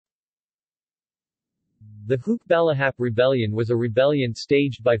The Hukbalahap Rebellion was a rebellion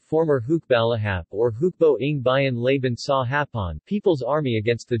staged by former Hukbalahap or Hukbo ng Bayan Laban sa Hapon People's Army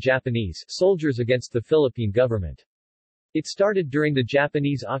against the Japanese soldiers against the Philippine government. It started during the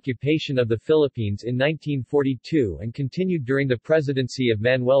Japanese occupation of the Philippines in 1942 and continued during the presidency of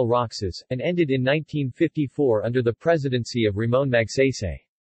Manuel Roxas, and ended in 1954 under the presidency of Ramon Magsaysay.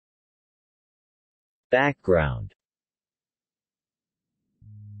 Background.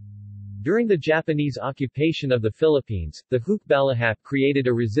 During the Japanese occupation of the Philippines, the Hukbalahap created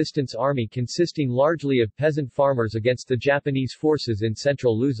a resistance army consisting largely of peasant farmers against the Japanese forces in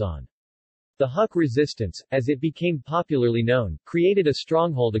central Luzon. The Huk resistance, as it became popularly known, created a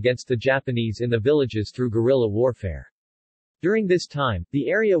stronghold against the Japanese in the villages through guerrilla warfare. During this time, the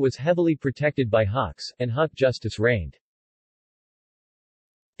area was heavily protected by Huks, and Huk justice reigned.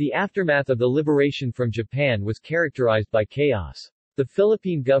 The aftermath of the liberation from Japan was characterized by chaos. The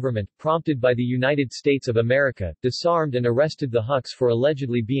Philippine government, prompted by the United States of America, disarmed and arrested the Huks for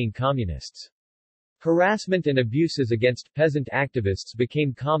allegedly being communists. Harassment and abuses against peasant activists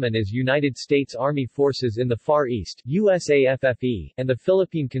became common as United States Army forces in the Far East USAFFE, and the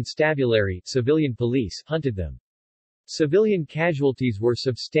Philippine Constabulary civilian police hunted them. Civilian casualties were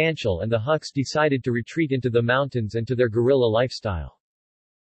substantial and the Huks decided to retreat into the mountains and to their guerrilla lifestyle.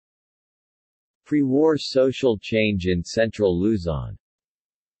 Pre-war social change in central Luzon.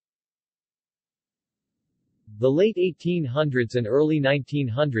 The late 1800s and early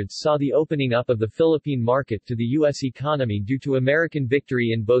 1900s saw the opening up of the Philippine market to the U.S. economy due to American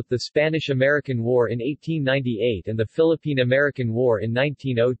victory in both the Spanish-American War in 1898 and the Philippine-American War in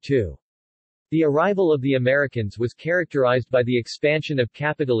 1902. The arrival of the Americans was characterized by the expansion of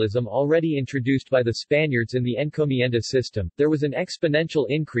capitalism already introduced by the Spaniards in the encomienda system. There was an exponential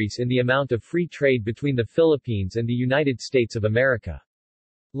increase in the amount of free trade between the Philippines and the United States of America.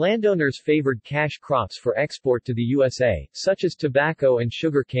 Landowners favored cash crops for export to the USA, such as tobacco and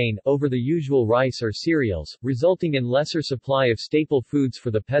sugar cane, over the usual rice or cereals, resulting in lesser supply of staple foods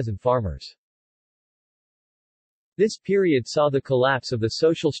for the peasant farmers. This period saw the collapse of the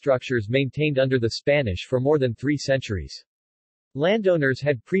social structures maintained under the Spanish for more than 3 centuries. Landowners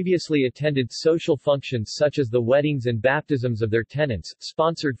had previously attended social functions such as the weddings and baptisms of their tenants,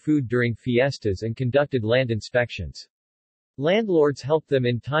 sponsored food during fiestas and conducted land inspections. Landlords helped them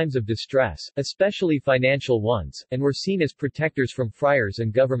in times of distress, especially financial ones, and were seen as protectors from friars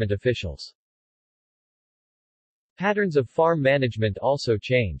and government officials. Patterns of farm management also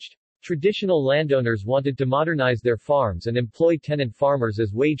changed. Traditional landowners wanted to modernize their farms and employ tenant farmers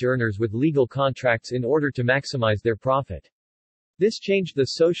as wage earners with legal contracts in order to maximize their profit. This changed the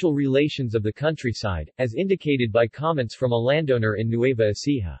social relations of the countryside, as indicated by comments from a landowner in Nueva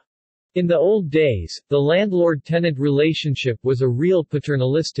Ecija. In the old days, the landlord-tenant relationship was a real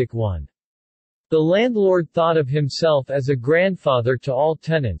paternalistic one. The landlord thought of himself as a grandfather to all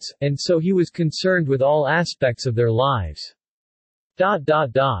tenants, and so he was concerned with all aspects of their lives.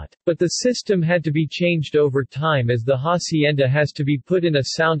 But the system had to be changed over time as the hacienda has to be put in a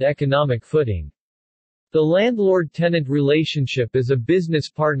sound economic footing. The landlord-tenant relationship is a business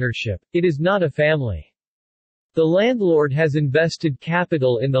partnership, it is not a family. The landlord has invested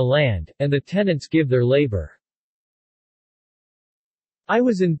capital in the land, and the tenants give their labor. I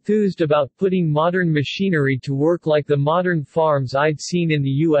was enthused about putting modern machinery to work like the modern farms I'd seen in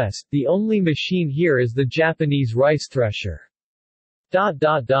the U.S., the only machine here is the Japanese rice thresher.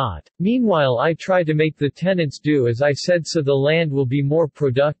 Meanwhile I try to make the tenants do as I said so the land will be more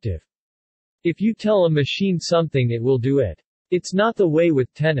productive. If you tell a machine something it will do it. It's not the way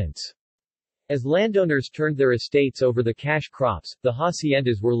with tenants. As landowners turned their estates over the cash crops, the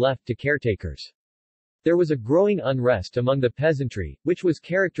haciendas were left to caretakers. There was a growing unrest among the peasantry, which was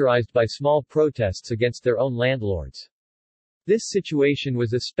characterized by small protests against their own landlords. This situation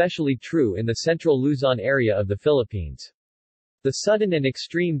was especially true in the central Luzon area of the Philippines. The sudden and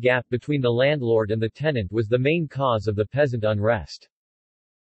extreme gap between the landlord and the tenant was the main cause of the peasant unrest.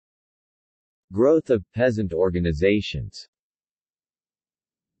 Growth of peasant organizations.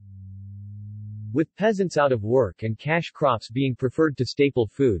 With peasants out of work and cash crops being preferred to staple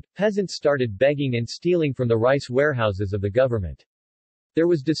food, peasants started begging and stealing from the rice warehouses of the government. There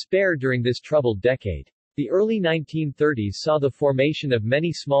was despair during this troubled decade. The early 1930s saw the formation of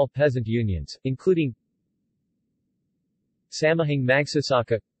many small peasant unions, including Samahang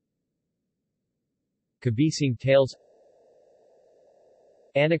Magsasaka, Kabising Tales,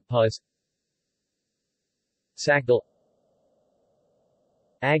 Anakpas, Sakdal,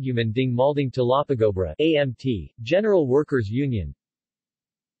 Aguman Ding Malding Talapagobra, AMT, General Workers Union,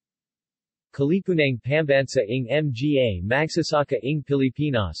 Kalipunang Pambansa ng Mga Magsasaka ng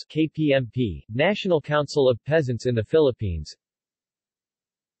Pilipinas KPMP, National Council of Peasants in the Philippines.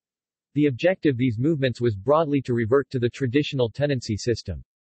 The objective of these movements was broadly to revert to the traditional tenancy system.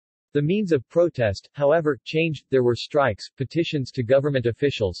 The means of protest, however, changed. There were strikes, petitions to government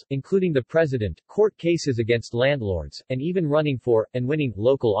officials, including the president, court cases against landlords, and even running for, and winning,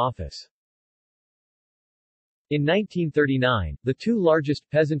 local office. In 1939, the two largest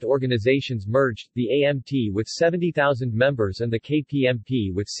peasant organizations merged, the AMT with 70,000 members and the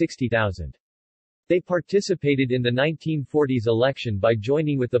KPMP with 60,000. They participated in the 1940s election by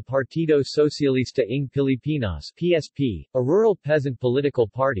joining with the Partido Socialista ng Pilipinas (PSP), a rural peasant political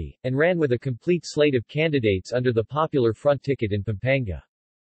party, and ran with a complete slate of candidates under the Popular Front ticket in Pampanga.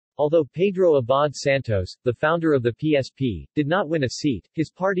 Although Pedro Abad Santos, the founder of the PSP, did not win a seat, his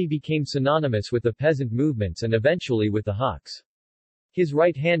party became synonymous with the peasant movements and eventually with the Huks. His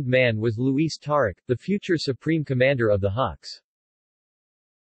right-hand man was Luis Taruc, the future supreme commander of the Huks.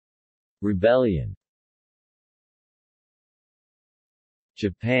 Rebellion.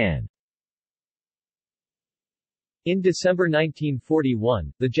 Japan. In December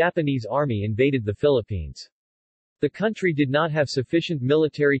 1941, the Japanese army invaded the Philippines. The country did not have sufficient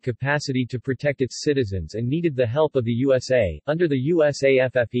military capacity to protect its citizens and needed the help of the USA, under the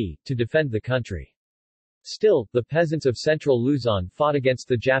USAFFE, to defend the country. Still, the peasants of central Luzon fought against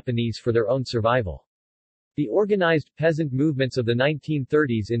the Japanese for their own survival. The organized peasant movements of the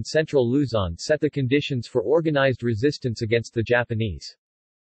 1930s in central Luzon set the conditions for organized resistance against the Japanese.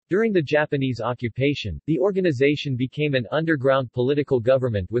 During the Japanese occupation, the organization became an underground political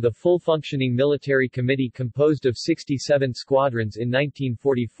government with a full-functioning military committee composed of 67 squadrons in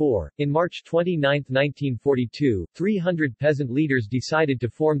 1944. In March 29, 1942, 300 peasant leaders decided to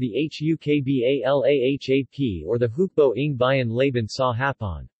form the Hukbalahap or the Hukbo ng Bayan Laban sa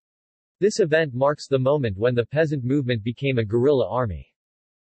Hapon. This event marks the moment when the peasant movement became a guerrilla army.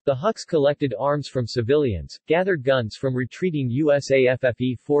 The Huks collected arms from civilians, gathered guns from retreating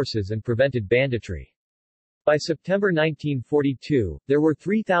USAFFE forces and prevented banditry. By September 1942, there were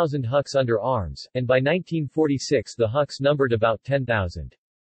 3,000 Huks under arms, and by 1946 the Huks numbered about 10,000.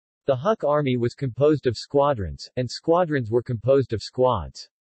 The Huk army was composed of squadrons, and squadrons were composed of squads.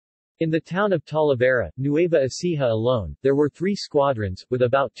 In the town of Talavera, Nueva Ecija alone, there were 3 squadrons, with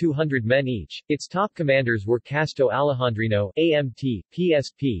about 200 men each. Its top commanders were Casto Alejandrino, AMT,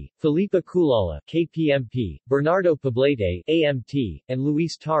 PSP, Felipe Culala, KPMP, Bernardo Poblete, AMT, and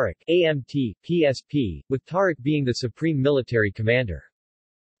Luis Taruc, AMT, PSP, with Taruc being the supreme military commander.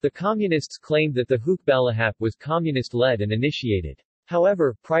 The Communists claimed that the Hukbalahap was communist-led and initiated.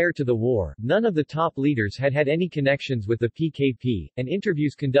 However, prior to the war, none of the top leaders had had any connections with the PKP, and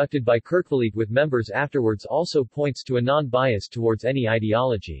interviews conducted by Kirkvalit with members afterwards also points to a non-bias towards any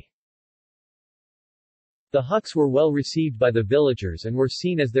ideology. The Huks were well received by the villagers and were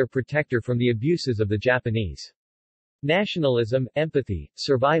seen as their protector from the abuses of the Japanese. Nationalism, empathy,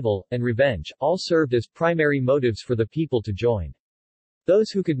 survival, and revenge, all served as primary motives for the people to join.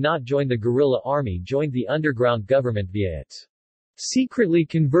 Those who could not join the guerrilla army joined the underground government via its secretly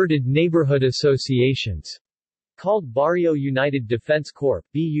converted neighborhood associations, called Barrio United Defense Corps,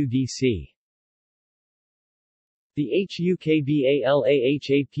 BUDC. The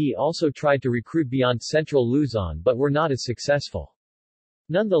Hukbalahap also tried to recruit beyond central Luzon but were not as successful.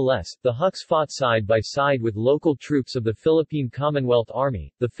 Nonetheless, the Huks fought side by side with local troops of the Philippine Commonwealth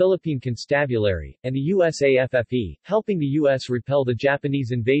Army, the Philippine Constabulary, and the USAFFE, helping the U.S. repel the Japanese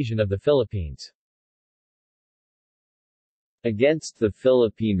invasion of the Philippines. Against the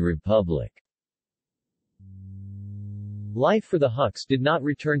Philippine Republic. Life for the Huks did not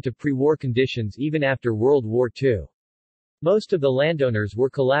return to pre-war conditions even after World War II. Most of the landowners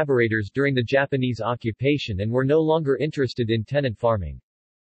were collaborators during the Japanese occupation and were no longer interested in tenant farming.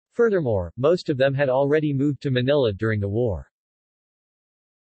 Furthermore, most of them had already moved to Manila during the war.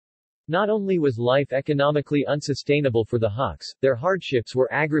 Not only was life economically unsustainable for the Huks, their hardships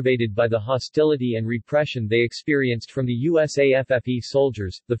were aggravated by the hostility and repression they experienced from the USAFFE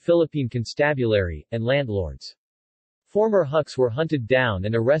soldiers, the Philippine Constabulary, and landlords. Former Huks were hunted down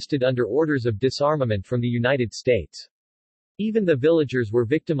and arrested under orders of disarmament from the United States. Even the villagers were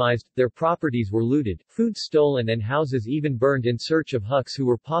victimized, their properties were looted, food stolen and houses even burned in search of Huks who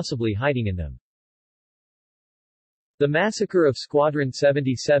were possibly hiding in them. The massacre of Squadron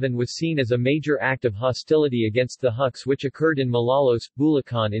 77 was seen as a major act of hostility against the Huks which occurred in Malolos,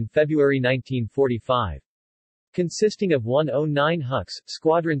 Bulacan in February 1945. Consisting of 109 Huks,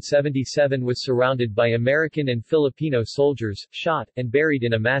 Squadron 77 was surrounded by American and Filipino soldiers, shot, and buried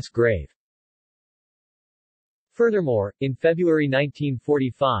in a mass grave. Furthermore, in February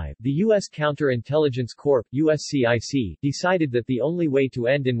 1945, the U.S. Counterintelligence Corps, USCIC, decided that the only way to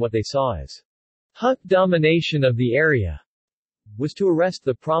end in what they saw as Huk domination of the area was to arrest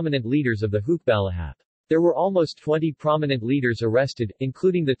the prominent leaders of the Hukbalahap. There were almost 20 prominent leaders arrested,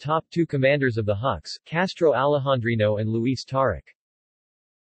 including the top two commanders of the Huks, Castro Alejandrino and Luis Taruc.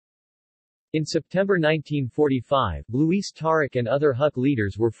 In September 1945, Luis Taruc and other Huk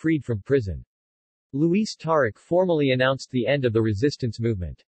leaders were freed from prison. Luis Taruc formally announced the end of the resistance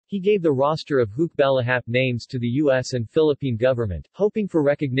movement. He gave the roster of Hukbalahap names to the U.S. and Philippine government, hoping for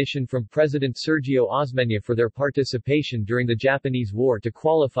recognition from President Sergio Osmeña for their participation during the Japanese War to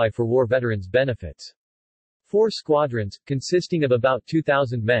qualify for war veterans' benefits. 4 squadrons, consisting of about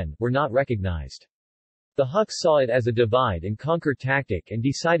 2,000 men, were not recognized. The Huks saw it as a divide-and-conquer tactic and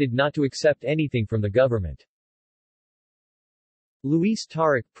decided not to accept anything from the government. Luis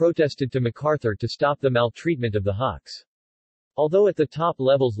Taruc protested to MacArthur to stop the maltreatment of the Huks. Although at the top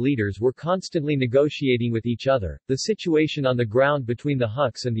levels leaders were constantly negotiating with each other, the situation on the ground between the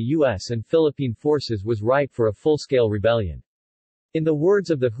Huks and the U.S. and Philippine forces was ripe for a full-scale rebellion. In the words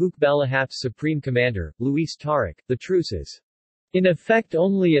of the Hukbalahap's supreme commander, Luis Taruc, the truce is in effect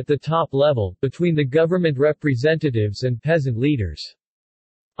only at the top level, between the government representatives and peasant leaders.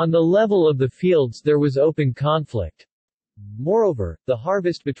 On the level of the fields there was open conflict. Moreover, the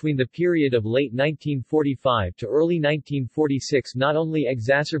harvest between the period of late 1945 to early 1946 not only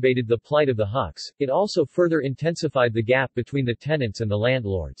exacerbated the plight of the Huks, it also further intensified the gap between the tenants and the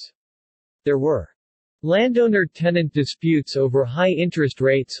landlords. There were landowner-tenant disputes over high interest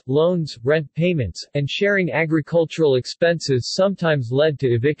rates, loans, rent payments, and sharing agricultural expenses sometimes led to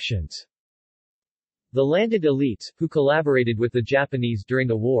evictions. The landed elites, who collaborated with the Japanese during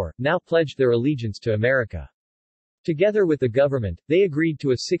the war, now pledged their allegiance to America. Together with the government, they agreed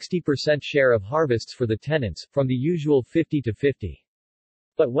to a 60% share of harvests for the tenants, from the usual 50 to 50.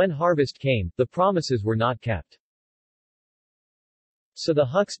 But when harvest came, the promises were not kept. So the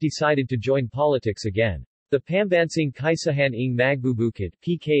Huks decided to join politics again. The Pambansang Kaisahan ng Magbubukid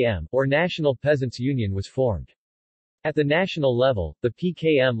 (PKM), or National Peasants' Union was formed. At the national level, the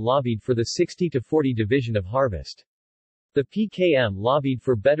PKM lobbied for the 60-40 division of harvest. The PKM lobbied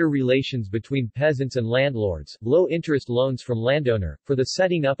for better relations between peasants and landlords, low-interest loans from landowner, for the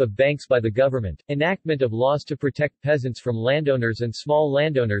setting up of banks by the government, enactment of laws to protect peasants from landowners and small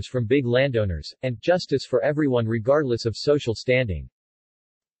landowners from big landowners, and justice for everyone regardless of social standing.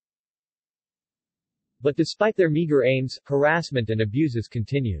 But despite their meager aims, harassment and abuses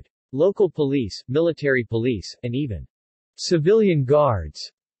continued. Local police, military police, and even civilian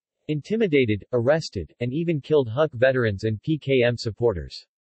guards intimidated, arrested, and even killed Huk veterans and PKM supporters.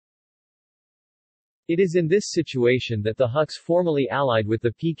 It is in this situation that the Huks formally allied with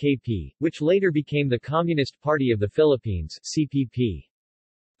the PKP, which later became the Communist Party of the Philippines (CPP).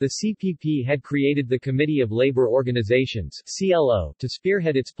 The CPP had created the Committee of Labor Organizations (CLO) to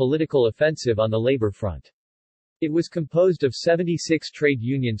spearhead its political offensive on the labor front. It was composed of 76 trade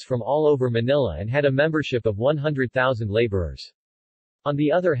unions from all over Manila and had a membership of 100,000 laborers. On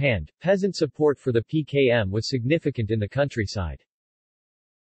the other hand, peasant support for the PKM was significant in the countryside.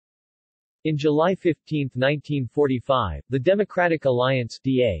 In July 15, 1945, the Democratic Alliance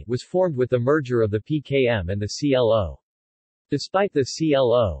 (DA) was formed with the merger of the PKM and the CLO. Despite the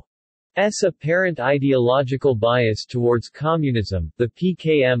CLO's apparent ideological bias towards communism, the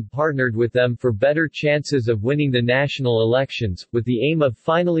PKM partnered with them for better chances of winning the national elections, with the aim of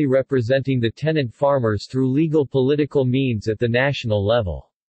finally representing the tenant farmers through legal political means at the national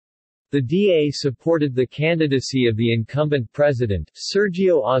level. The DA supported the candidacy of the incumbent president,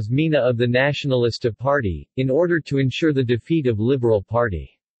 Sergio Osmeña of the Nacionalista Party, in order to ensure the defeat of Liberal Party's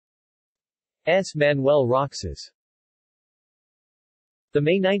Manuel Roxas. The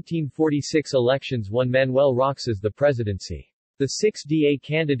May 1946 elections won Manuel Roxas the presidency. The 6 DA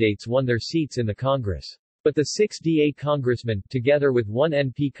candidates won their seats in the Congress. But the 6 DA congressmen, together with 1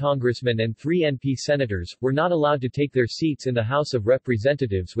 NP congressman and 3 NP senators, were not allowed to take their seats in the House of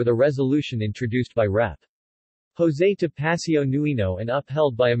Representatives with a resolution introduced by Rep. Jose Topacio Nuino and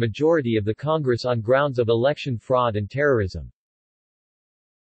upheld by a majority of the Congress on grounds of election fraud and terrorism.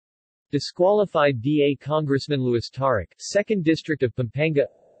 Disqualified DA Congressman Luis Taruc, 2nd District of Pampanga.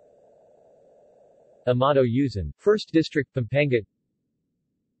 Amado Yuzon, 1st District Pampanga.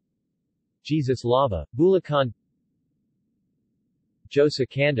 Jesus Lava, Bulacan. Josa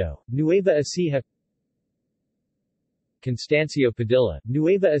Cando, Nueva Ecija. Constancio Padilla,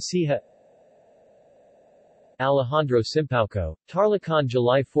 Nueva Ecija. Alejandro Simpauco, Tarlacan.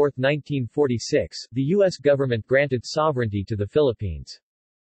 July 4, 1946, the U.S. government granted sovereignty to the Philippines.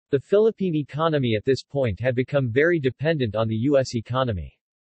 The Philippine economy at this point had become very dependent on the U.S. economy.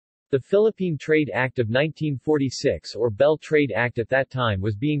 The Philippine Trade Act of 1946 or Bell Trade Act at that time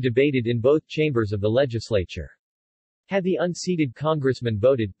was being debated in both chambers of the legislature. Had the unseated congressman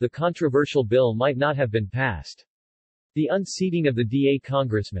voted, the controversial bill might not have been passed. The unseating of the DA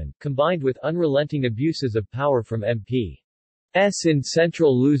congressman, combined with unrelenting abuses of power from MPs in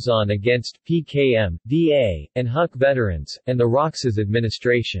Central Luzon against PKM, DA, and Huk veterans, and the Roxas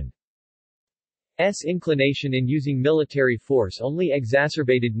administration. Inclination in using military force only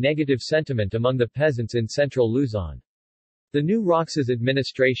exacerbated negative sentiment among the peasants in Central Luzon. The new Roxas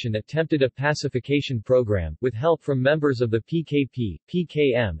administration attempted a pacification program, with help from members of the PKP,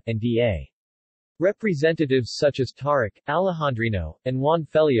 PKM, and DA. Representatives such as Tariq, Alejandrino, and Juan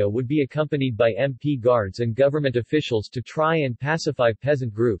Felio would be accompanied by MP guards and government officials to try and pacify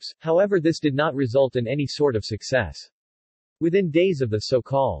peasant groups, however this did not result in any sort of success. Within days of the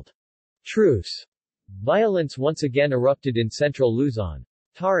so-called truce, violence once again erupted in Central Luzon.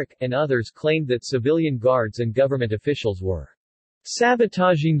 Tariq, and others claimed that civilian guards and government officials were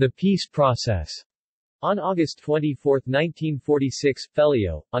sabotaging the peace process. On August 24, 1946,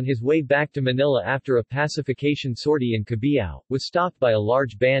 Felio, on his way back to Manila after a pacification sortie in Cabiao, was stopped by a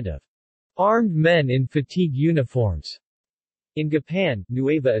large band of armed men in fatigue uniforms in Gapan,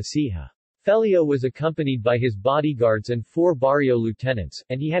 Nueva Ecija. Felio was accompanied by his bodyguards and 4 barrio lieutenants,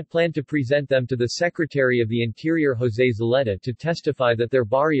 and he had planned to present them to the Secretary of the Interior Jose Zaleta to testify that their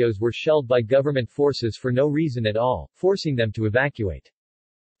barrios were shelled by government forces for no reason at all, forcing them to evacuate.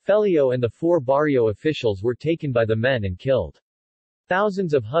 Felio and the 4 barrio officials were taken by the men and killed.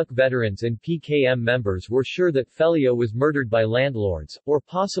 Thousands of Huk veterans and PKM members were sure that Felio was murdered by landlords, or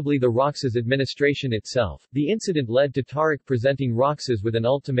possibly the Roxas administration itself. The incident led to Tariq presenting Roxas with an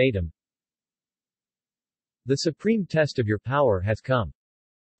ultimatum. The supreme test of your power has come.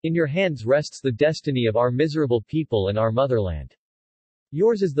 In your hands rests the destiny of our miserable people and our motherland.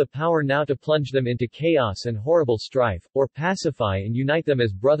 Yours is the power now to plunge them into chaos and horrible strife, or pacify and unite them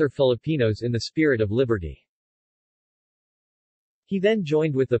as brother Filipinos in the spirit of liberty. He then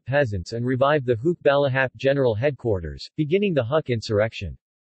joined with the peasants and revived the Hukbalahap General Headquarters, beginning the Huk insurrection.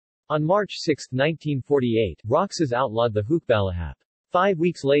 On March 6, 1948, Roxas outlawed the Hukbalahap. 5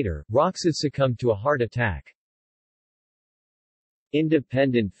 weeks later, Roxas succumbed to a heart attack.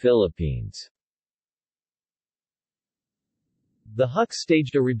 Independent Philippines. The Huks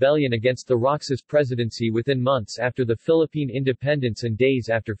staged a rebellion against the Roxas presidency within months after the Philippine independence and days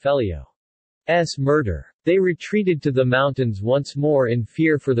after Felio's murder. They retreated to the mountains once more in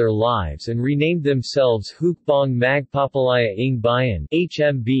fear for their lives and renamed themselves Hukbong Magpapalaya ng Bayan,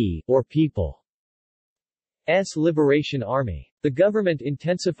 HMB, or People's Liberation Army. The government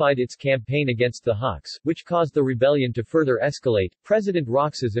intensified its campaign against the Huks, which caused the rebellion to further escalate. President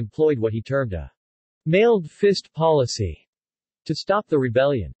Roxas employed what he termed a mailed fist policy to stop the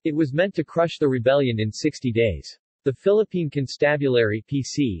rebellion. It was meant to crush the rebellion in 60 days. The Philippine Constabulary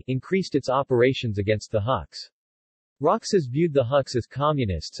 (PC) increased its operations against the Huks. Roxas viewed the Huks as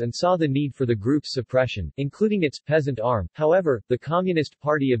communists and saw the need for the group's suppression, including its peasant arm. However, the Communist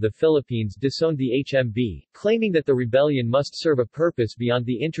Party of the Philippines disowned the HMB, claiming that the rebellion must serve a purpose beyond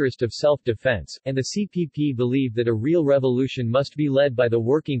the interest of self-defense, and the CPP believed that a real revolution must be led by the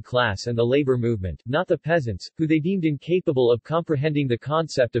working class and the labor movement, not the peasants, who they deemed incapable of comprehending the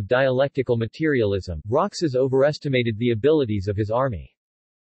concept of dialectical materialism. Roxas overestimated the abilities of his army.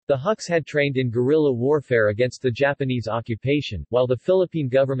 The Huks had trained in guerrilla warfare against the Japanese occupation, while the Philippine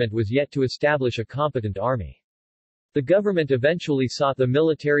government was yet to establish a competent army. The government eventually sought the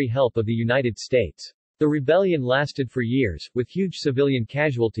military help of the United States. The rebellion lasted for years, with huge civilian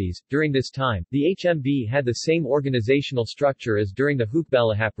casualties. During this time, the HMB had the same organizational structure as during the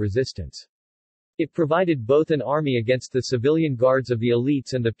Hukbalahap resistance. It provided both an army against the civilian guards of the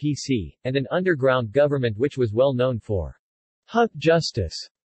elites and the PC, and an underground government which was well known for Huk justice.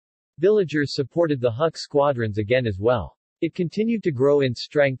 Villagers supported the Huk squadrons again as well. It continued to grow in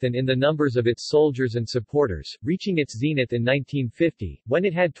strength and in the numbers of its soldiers and supporters, reaching its zenith in 1950, when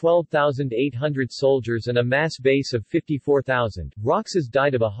it had 12,800 soldiers and a mass base of 54,000. Roxas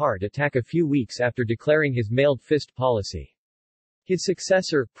died of a heart attack a few weeks after declaring his mailed fist policy. His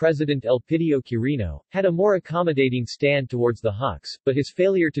successor, President Elpidio Quirino, had a more accommodating stand towards the Huks, but his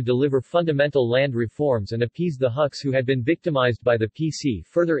failure to deliver fundamental land reforms and appease the Huks who had been victimized by the PC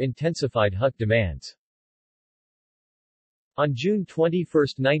further intensified Huk demands. On June 21,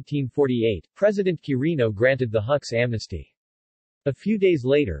 1948, President Quirino granted the Huks amnesty. A few days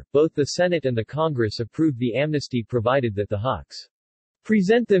later, both the Senate and the Congress approved the amnesty provided that the Huks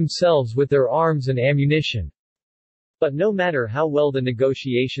present themselves with their arms and ammunition But no matter how well the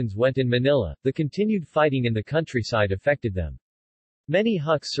negotiations went in Manila, the continued fighting in the countryside affected them. Many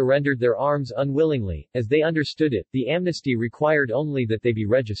Huks surrendered their arms unwillingly, as they understood it, the amnesty required only that they be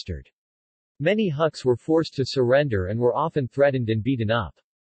registered. Many Huks were forced to surrender and were often threatened and beaten up.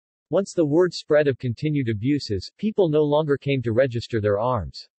 Once the word spread of continued abuses, people no longer came to register their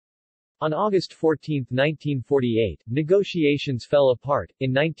arms. On August 14, 1948, negotiations fell apart. In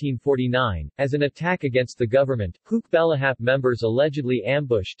 1949, as an attack against the government, Hukbalahap members allegedly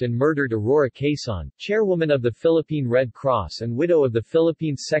ambushed and murdered Aurora Quezon, chairwoman of the Philippine Red Cross and widow of the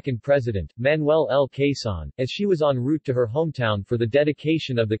Philippines' second president, Manuel L. Quezon, as she was en route to her hometown for the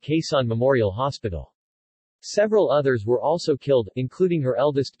dedication of the Quezon Memorial Hospital. Several others were also killed, including her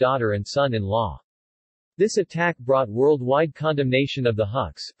eldest daughter and son-in-law. This attack brought worldwide condemnation of the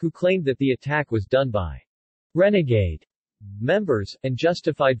Huks, who claimed that the attack was done by renegade members, and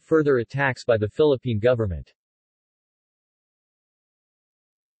justified further attacks by the Philippine government.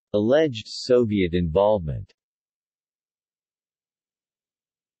 Alleged Soviet involvement.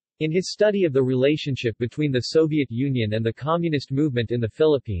 In his study of the relationship between the Soviet Union and the communist movement in the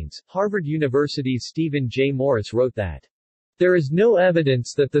Philippines, Harvard University's Stephen J. Morris wrote that there is no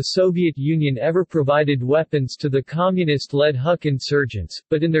evidence that the Soviet Union ever provided weapons to the communist-led Huk insurgents,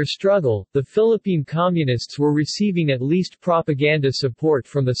 but in their struggle, the Philippine Communists were receiving at least propaganda support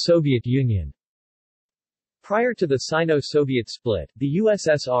from the Soviet Union. Prior to the Sino-Soviet split, the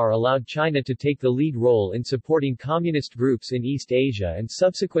USSR allowed China to take the lead role in supporting communist groups in East Asia, and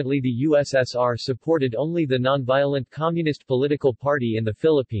subsequently the USSR supported only the nonviolent Communist Political Party in the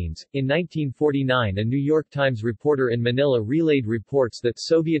Philippines. In 1949, a New York Times reporter in Manila relayed reports that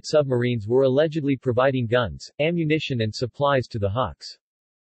Soviet submarines were allegedly providing guns, ammunition and supplies to the Huks.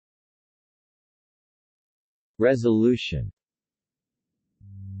 Resolution.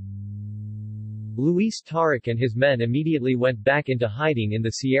 Luis Taruc and his men immediately went back into hiding in the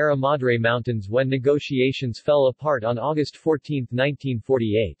Sierra Madre Mountains when negotiations fell apart on August 14,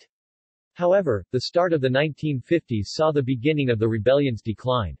 1948. However, the start of the 1950s saw the beginning of the rebellion's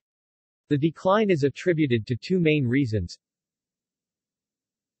decline. The decline is attributed to two main reasons.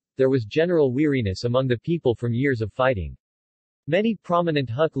 There was general weariness among the people from years of fighting. Many prominent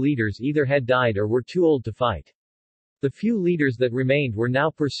Huk leaders either had died or were too old to fight. The few leaders that remained were now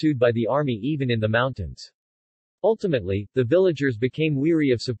pursued by the army even in the mountains. Ultimately, the villagers became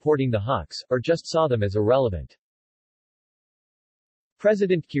weary of supporting the Huks, or just saw them as irrelevant.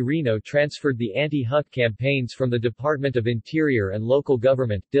 President Quirino transferred the anti-Huk campaigns from the Department of Interior and Local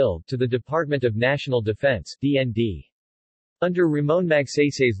Government (DILG) to the Department of National Defense (DND). Under Ramon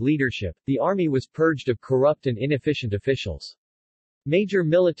Magsaysa's leadership, the army was purged of corrupt and inefficient officials. Major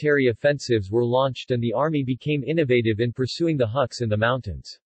military offensives were launched and the army became innovative in pursuing the Huks in the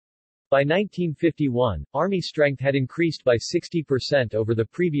mountains. By 1951, army strength had increased by 60% over the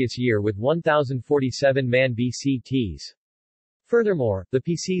previous year with 1,047 man BCTs. Furthermore, the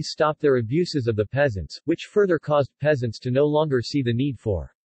PCs stopped their abuses of the peasants, which further caused peasants to no longer see the need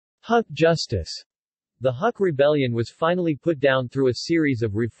for Huk justice. The Huk Rebellion was finally put down through a series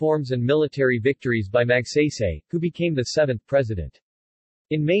of reforms and military victories by Magsaysay, who became the seventh president.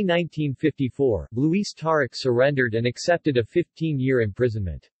 In May 1954, Luis Taruc surrendered and accepted a 15-year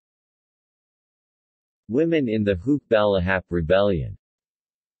imprisonment. Women in the Hukbalahap Rebellion.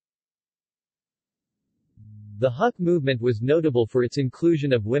 The Huk movement was notable for its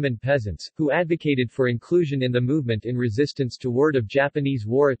inclusion of women peasants, who advocated for inclusion in the movement in resistance to word of Japanese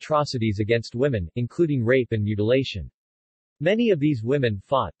war atrocities against women, including rape and mutilation. Many of these women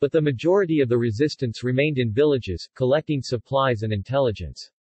fought, but the majority of the resistance remained in villages, collecting supplies and intelligence.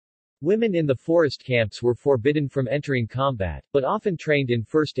 Women in the forest camps were forbidden from entering combat, but often trained in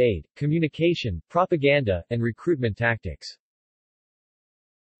first aid, communication, propaganda, and recruitment tactics.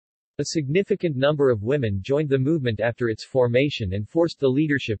 A significant number of women joined the movement after its formation and forced the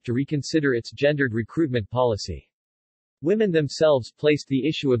leadership to reconsider its gendered recruitment policy. Women themselves placed the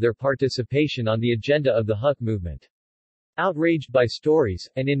issue of their participation on the agenda of the Huk movement. Outraged by stories,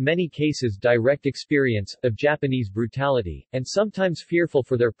 and in many cases direct experience, of Japanese brutality, and sometimes fearful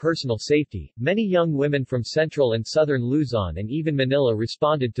for their personal safety, many young women from central and southern Luzon and even Manila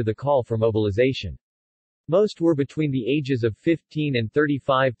responded to the call for mobilization. Most were between the ages of 15 and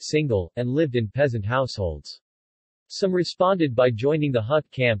 35, single, and lived in peasant households. Some responded by joining the Huk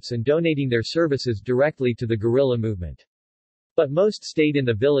camps and donating their services directly to the guerrilla movement. But most stayed in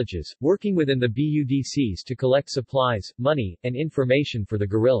the villages, working within the BUDCs to collect supplies, money, and information for the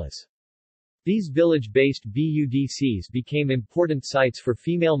guerrillas. These village-based BUDCs became important sites for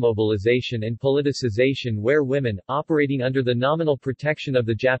female mobilization and politicization where women, operating under the nominal protection of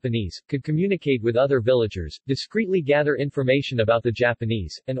the Japanese, could communicate with other villagers, discreetly gather information about the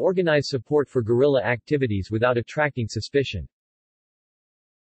Japanese, and organize support for guerrilla activities without attracting suspicion.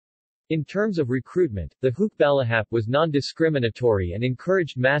 In terms of recruitment, the Hukbalahap was non-discriminatory and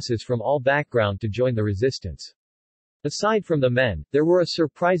encouraged masses from all background to join the resistance. Aside from the men, there were a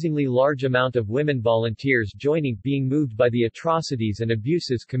surprisingly large amount of women volunteers joining, being moved by the atrocities and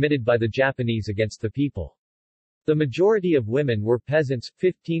abuses committed by the Japanese against the people. The majority of women were peasants,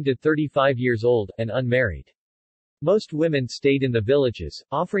 15 to 35 years old, and unmarried. Most women stayed in the villages,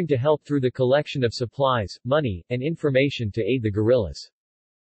 offering to help through the collection of supplies, money, and information to aid the guerrillas.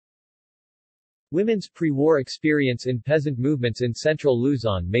 Women's pre-war experience in peasant movements in central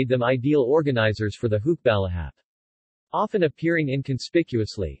Luzon made them ideal organizers for the Hukbalahap. Often appearing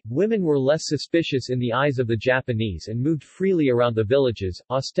inconspicuously, women were less suspicious in the eyes of the Japanese and moved freely around the villages,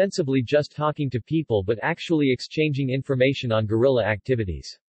 ostensibly just talking to people but actually exchanging information on guerrilla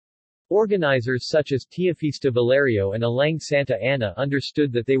activities. Organizers such as Teofista Valerio and Alang Santa Ana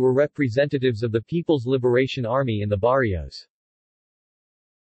understood that they were representatives of the People's Liberation Army in the barrios.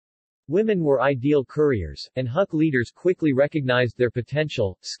 Women were ideal couriers, and Huk leaders quickly recognized their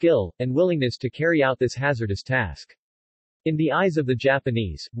potential, skill, and willingness to carry out this hazardous task. In the eyes of the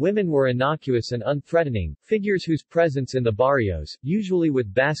Japanese, women were innocuous and unthreatening, figures whose presence in the barrios, usually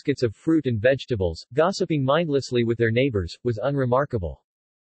with baskets of fruit and vegetables, gossiping mindlessly with their neighbors, was unremarkable.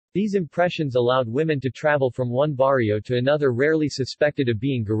 These impressions allowed women to travel from one barrio to another rarely suspected of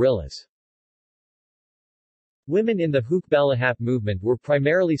being guerrillas. Women in the Hukbalahap movement were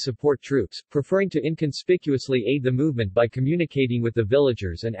primarily support troops, preferring to inconspicuously aid the movement by communicating with the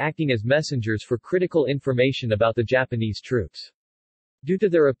villagers and acting as messengers for critical information about the Japanese troops. Due to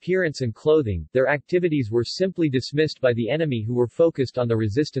their appearance and clothing, their activities were simply dismissed by the enemy who were focused on the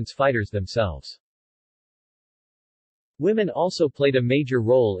resistance fighters themselves. Women also played a major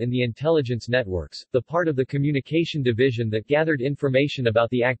role in the intelligence networks, the part of the communication division that gathered information about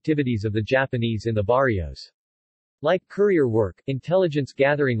the activities of the Japanese in the barrios. Like courier work, intelligence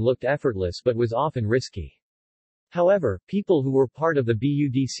gathering looked effortless but was often risky. However, people who were part of the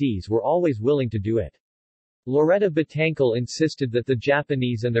BUDCs were always willing to do it. Loretta Batancol insisted that the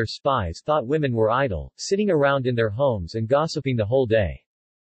Japanese and their spies thought women were idle, sitting around in their homes and gossiping the whole day.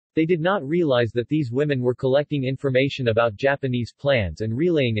 They did not realize that these women were collecting information about Japanese plans and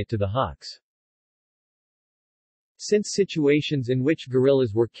relaying it to the Huks. Since situations in which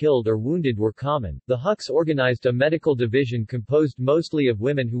guerrillas were killed or wounded were common, the Huks organized a medical division composed mostly of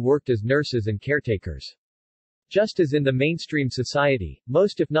women who worked as nurses and caretakers. Just as in the mainstream society,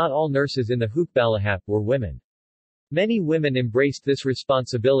 most if not all nurses in the Hukbalahap were women. Many women embraced this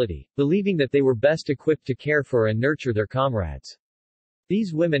responsibility, believing that they were best equipped to care for and nurture their comrades.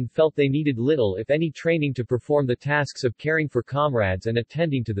 These women felt they needed little if any training to perform the tasks of caring for comrades and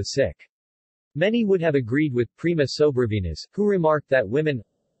attending to the sick. Many would have agreed with Prima Sobravinas, who remarked that women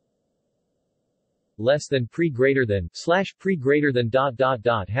less than pre greater than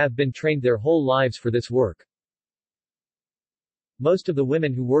have been trained their whole lives for this work. Most of the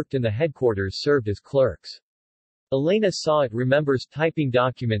women who worked in the headquarters served as clerks. Elena Saut remembers typing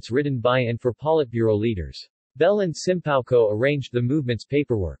documents written by and for Politburo leaders. Belen Simpauco arranged the movement's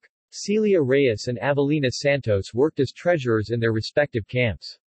paperwork. Celia Reyes and Avelina Santos worked as treasurers in their respective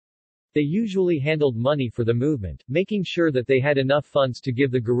camps. They usually handled money for the movement, making sure that they had enough funds to give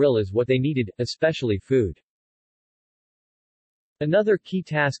the guerrillas what they needed, especially food. Another key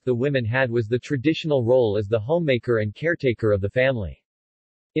task the women had was the traditional role as the homemaker and caretaker of the family.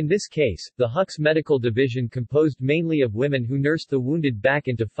 In this case, the Huks medical division composed mainly of women who nursed the wounded back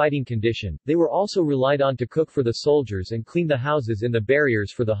into fighting condition. They were also relied on to cook for the soldiers and clean the houses in the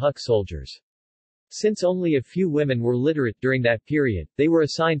barriers for the Huk soldiers. Since only a few women were literate during that period, they were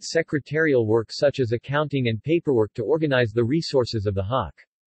assigned secretarial work such as accounting and paperwork to organize the resources of the Huk.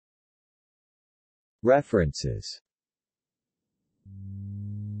 References.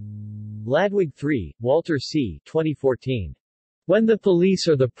 Ladwig 3, Walter C. 2014. When the Police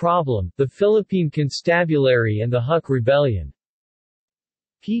Are the Problem, the Philippine Constabulary and the Huk Rebellion.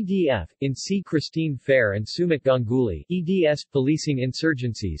 PDF, in C. Christine Fair and Sumit Ganguly, eds. Policing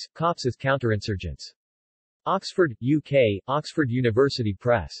Insurgencies, Cops as Counterinsurgents. Oxford, UK, Oxford University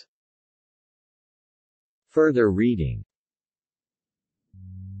Press. Further reading.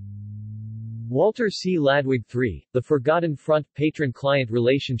 Walter C. Ladwig III, The Forgotten Front, Patron-Client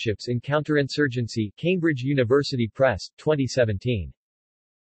Relationships in Counterinsurgency, Cambridge University Press, 2017.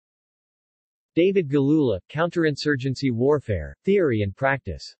 David Galula, Counterinsurgency Warfare, Theory and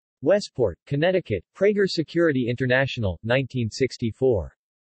Practice. Westport, Connecticut, Prager Security International, 1964.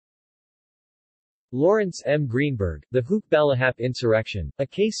 Lawrence M. Greenberg, The Hukbalahap Insurrection, a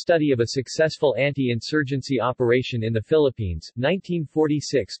case study of a successful anti-insurgency operation in the Philippines,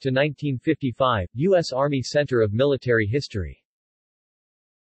 1946-1955, U.S. Army Center of Military History.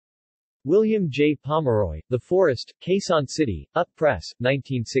 William J. Pomeroy, The Forest, Quezon City, Up Press,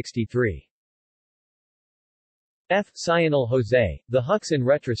 1963. F. Sionel Jose, The Huks in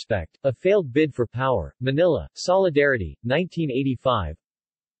Retrospect, A Failed Bid for Power, Manila, Solidarity, 1985.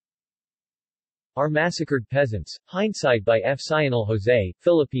 Our Massacred Peasants, Hindsight by F. Sionel Jose,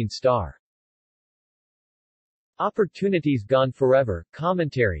 Philippine Star. Opportunities Gone Forever,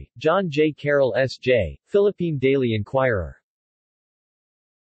 Commentary, John J. Carroll S.J., Philippine Daily Inquirer.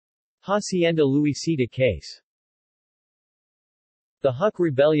 Hacienda Luisita Case. The Huk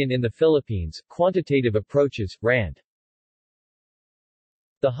Rebellion in the Philippines, Quantitative Approaches, Rand.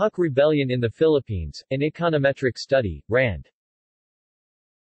 The Huk Rebellion in the Philippines, An Econometric Study, Rand.